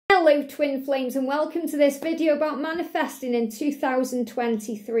Hello twin flames, and welcome to this video about manifesting in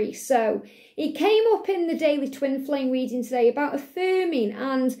 2023. So it came up in the daily twin flame reading today about affirming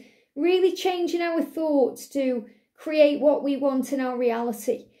and really changing our thoughts to create what we want in our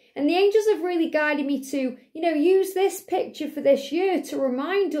reality. And the angels have really guided me to, use this picture for this year to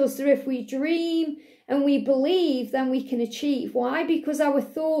remind us that if we dream and we believe, then we can achieve. Why? Because our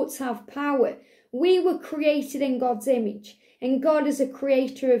thoughts have power. We were created in God's image. And God is a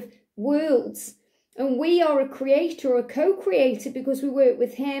creator of worlds. And we are a creator or a co-creator because we work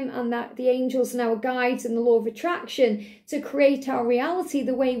with him and that the angels and our guides and the law of attraction to create our reality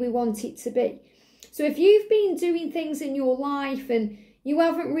the way we want it to be. So if you've been doing things in your life and you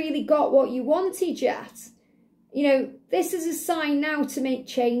haven't really got what you wanted yet, this is a sign now to make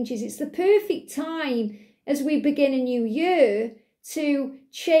changes. It's the perfect time as we begin a new year to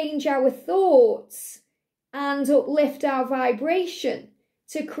change our thoughts and uplift our vibration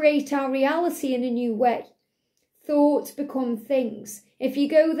to create our reality in a new way. Thoughts become things. If you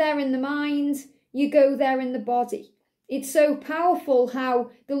go there in the mind, you go there in the body. It's so powerful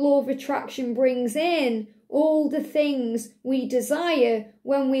how the law of attraction brings in all the things we desire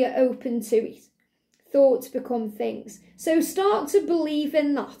when we are open to it. Thoughts become things. So start to believe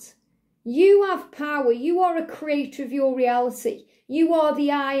in that. You have power. You are a creator of your reality. You are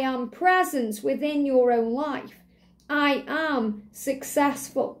the I am presence within your own life. I am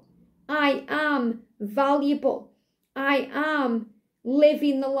successful. I am valuable. I am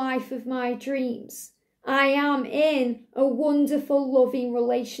living the life of my dreams. I am in a wonderful, loving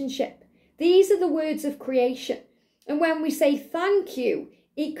relationship. These are the words of creation. And when we say thank you,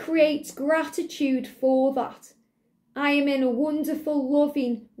 it creates gratitude for that. I am in a wonderful,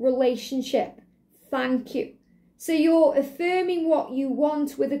 loving relationship. Thank you. So you're affirming what you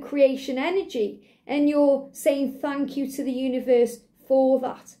want with a creation energy and you're saying thank you to the universe for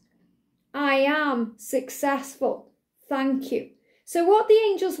that. I am successful. Thank you. So what the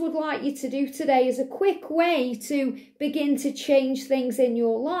angels would like you to do today is a quick way to begin to change things in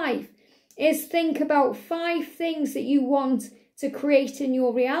your life is think about 5 things that you want to create in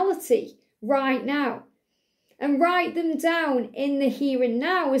your reality right now. And write them down in the here and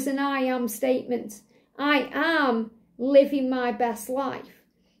now as an I am statement. I am living my best life.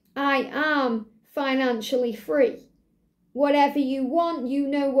 I am financially free. Whatever you want, you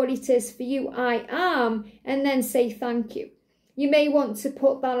know what it is for you. I am, and then say thank you. You may want to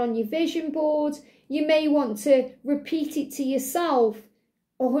put that on your vision board. You may want to repeat it to yourself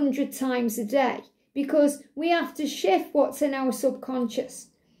 100 times a day because we have to shift what's in our subconscious.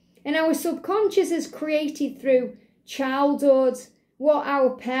 And our subconscious is created through childhood, what our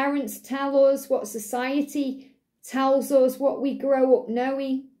parents tell us, what society tells us, what we grow up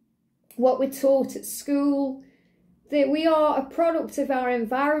knowing, what we're taught at school, that we are a product of our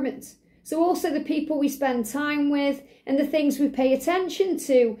environment. So also the people we spend time with and the things we pay attention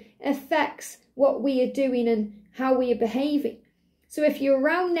to affects what we are doing and how we are behaving. So if you're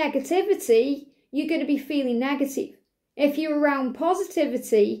around negativity, you're going to be feeling negative. If you're around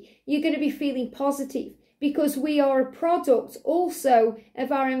positivity, you're going to be feeling positive because we are a product also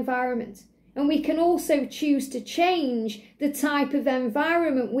of our environment. And we can also choose to change the type of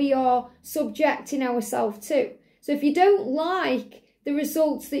environment we are subjecting ourselves to. So if you don't like the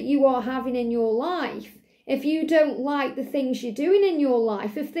results that you are having in your life, if you don't like the things you're doing in your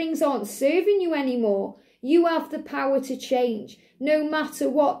life, if things aren't serving you anymore, you have the power to change. No matter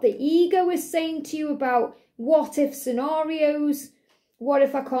what the ego is saying to you about what if scenarios, what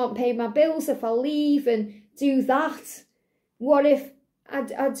if I can't pay my bills if I leave and do that? What if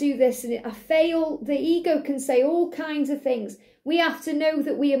I do this and I fail? The ego can say all kinds of things. We have to know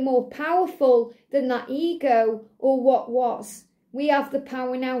that we are more powerful than that ego or what was. We have the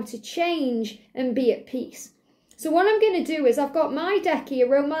power now to change and be at peace. So what I'm going to do is I've got my deck here,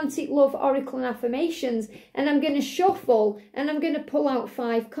 Romantic Love, Oracle and Affirmations, and I'm going to shuffle and I'm going to pull out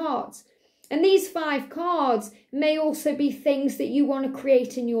 5 cards. And these 5 cards may also be things that you want to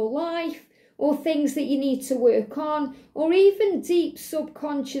create in your life or things that you need to work on or even deep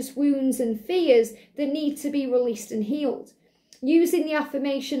subconscious wounds and fears that need to be released and healed. Using the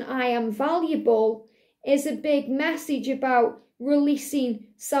affirmation, I am valuable, is a big message about releasing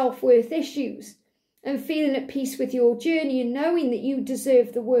self-worth issues and feeling at peace with your journey and knowing that you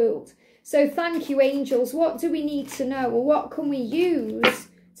deserve the world. So thank you, angels. What do we need to know or what can we use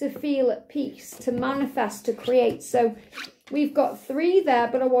to feel at peace, to manifest, to create? So we've got 3 there,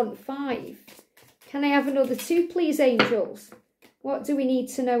 but I want 5. Can I have another 2, please, angels? What do we need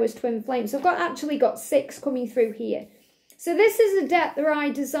to know as twin flames? I've actually got 6 coming through here. So this is a deck that I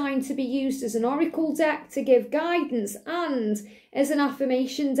designed to be used as an oracle deck to give guidance and as an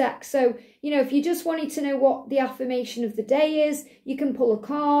affirmation deck. So, you know, if you just wanted to know what the affirmation of the day is, you can pull a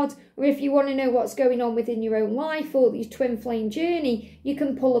card. Or if you want to know what's going on within your own life or your twin flame journey, you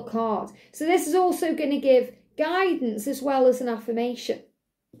can pull a card. So this is also going to give guidance as well as an affirmation.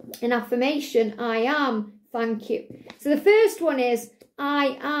 An affirmation, I am, thank you. So the first one is,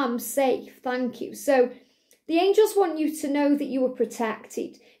 I am safe, thank you. So the angels want you to know that you are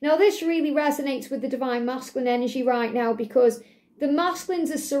protected. Now, this really resonates with the divine masculine energy right now, because the masculines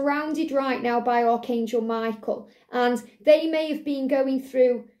are surrounded right now by Archangel Michael, and they may have been going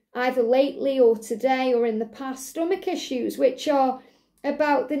through either lately or today or in the past stomach issues, which are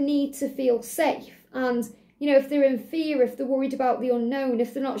about the need to feel safe. And, you know, if they're in fear, if they're worried about the unknown,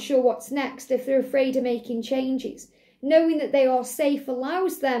 if they're not sure what's next, if they're afraid of making changes, knowing that they are safe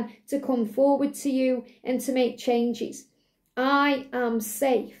allows them to come forward to you and to make changes. I am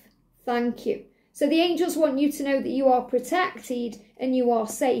safe. Thank you. So the angels want you to know that you are protected and you are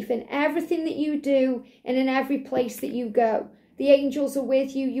safe in everything that you do and in every place that you go. The angels are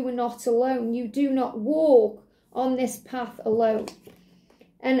with you. You are not alone. You do not walk on this path alone.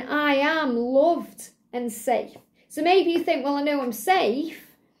 And I am loved and safe. So maybe you think, well, I know I'm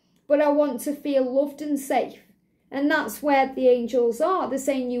safe, but I want to feel loved and safe. And that's where the angels are. They're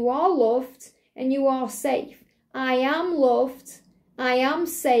saying you are loved and you are safe. I am loved, I am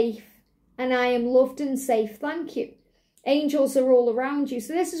safe, and I am loved and safe. Thank you. Angels are all around you.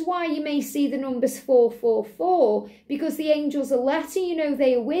 So this is why you may see the numbers 444, because the angels are letting you know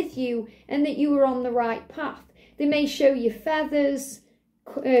they are with you and that you are on the right path. They may show you feathers,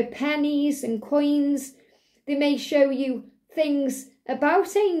 pennies and coins. They may show you things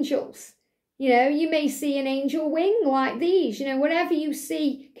about angels. You know, you may see an angel wing like these. You know, whenever you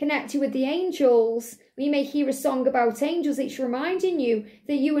see connected with the angels, or you may hear a song about angels, it's reminding you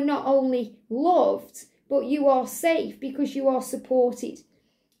that you are not only loved, but you are safe because you are supported.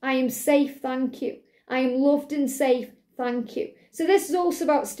 I am safe, thank you. I am loved and safe, thank you. So this is also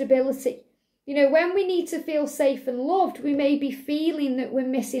about stability. You know, when we need to feel safe and loved, we may be feeling that we're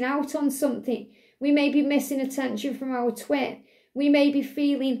missing out on something. We may be missing attention from our twin. We may be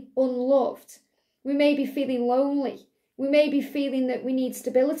feeling unloved. We may be feeling lonely. We may be feeling that we need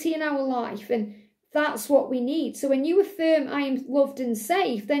stability in our life, and that's what we need. So when you affirm, I am loved and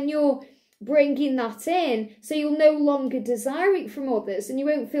safe, then you're bringing that in, so you'll no longer desire it from others, and you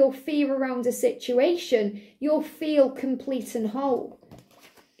won't feel fear around a situation. You'll feel complete and whole.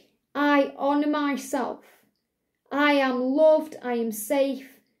 I honour myself. I am loved. I am safe.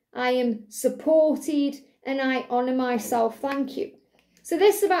 I am supported. And I honour myself, thank you. So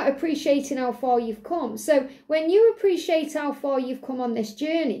this is about appreciating how far you've come. So when you appreciate how far you've come on this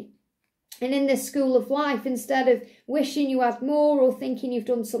journey and in this school of life, instead of wishing you had more or thinking you've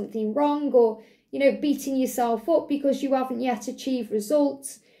done something wrong or, you know, beating yourself up because you haven't yet achieved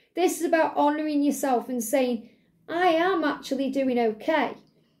results, this is about honouring yourself and saying, I am actually doing okay.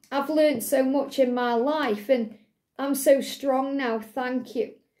 I've learned so much in my life and I'm so strong now, thank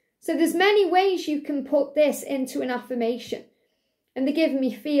you. So there's many ways you can put this into an affirmation. And they're giving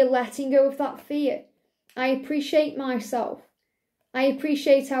me fear, letting go of that fear. I appreciate myself. I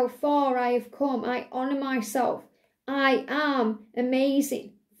appreciate how far I have come. I honour myself. I am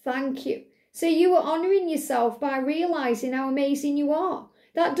amazing. Thank you. So you are honouring yourself by realising how amazing you are.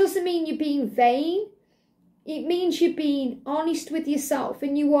 That doesn't mean you're being vain. It means you're being honest with yourself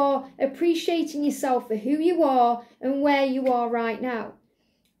and you are appreciating yourself for who you are and where you are right now.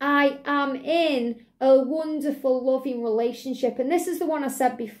 I am in a wonderful, loving relationship. And this is the one I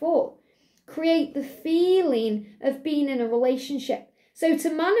said before. Create the feeling of being in a relationship. So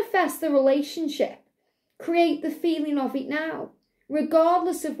to manifest the relationship, create the feeling of it now.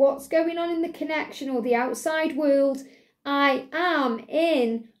 Regardless of what's going on in the connection or the outside world, I am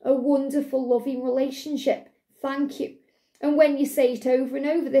in a wonderful, loving relationship. Thank you. And when you say it over and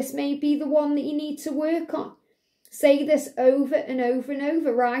over, this may be the one that you need to work on. Say this over and over and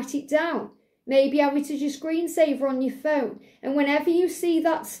over. Write it down. Maybe have it as your screensaver on your phone. And whenever you see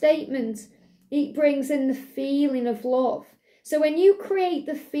that statement, it brings in the feeling of love. So when you create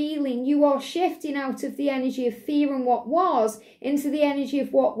the feeling, you are shifting out of the energy of fear and what was into the energy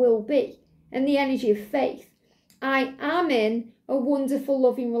of what will be and the energy of faith. I am in a wonderful,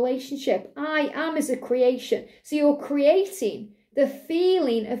 loving relationship. I am as a creation. So you're creating the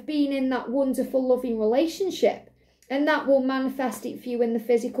feeling of being in that wonderful, loving relationship. And that will manifest it for you in the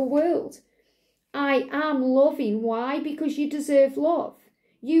physical world. I am loving. Why? Because you deserve love.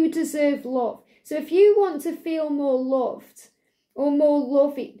 You deserve love. So if you want to feel more loved or more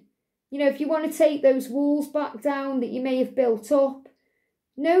loving, You know, if you want to take those walls back down that you may have built up,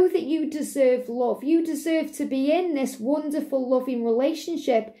 know that you deserve love. You deserve to be in this wonderful, loving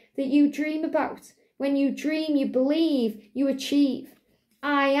relationship that you dream about. When you dream, you believe, you achieve.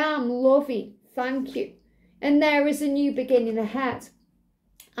 I am loving. Thank you. And there is a new beginning ahead.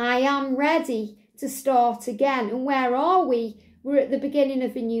 I am ready to start again. And where are we? We're at the beginning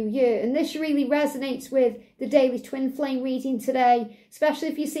of a new year. And this really resonates with the daily twin flame reading today, especially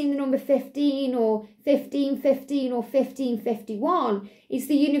if you've seen the number 15 or 1515 or 1551. It's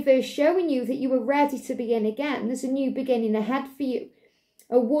the universe showing you that you are ready to begin again. There's a new beginning ahead for you.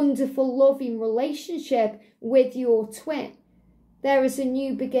 A wonderful, loving relationship with your twin. There is a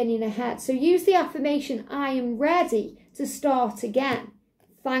new beginning ahead. So use the affirmation, I am ready to start again.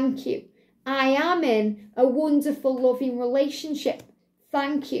 Thank you. I am in a wonderful, loving relationship.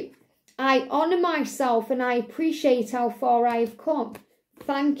 Thank you. I honour myself and I appreciate how far I have come.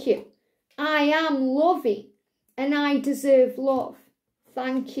 Thank you. I am loving and I deserve love.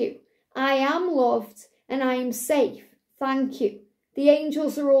 Thank you. I am loved and I am safe. Thank you. The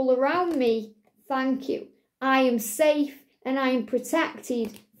angels are all around me. Thank you. I am safe and I am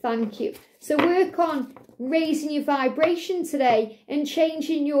protected. Thank you. So work on raising your vibration today and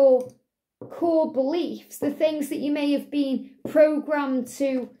changing your core beliefs, the things that you may have been programmed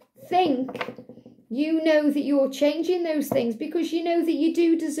to think. You know that you're changing those things because you know that you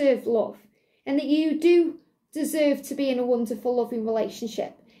do deserve love and that you do deserve to be in a wonderful, loving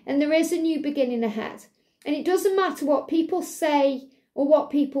relationship. And there is a new beginning ahead. And it doesn't matter what people say or what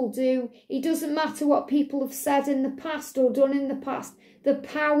people do. It doesn't matter what people have said in the past or done in the past. The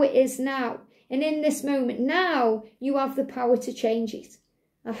power is now. And in this moment now, you have the power to change it.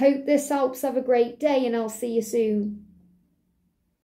 I hope this helps. Have a great day and I'll see you soon.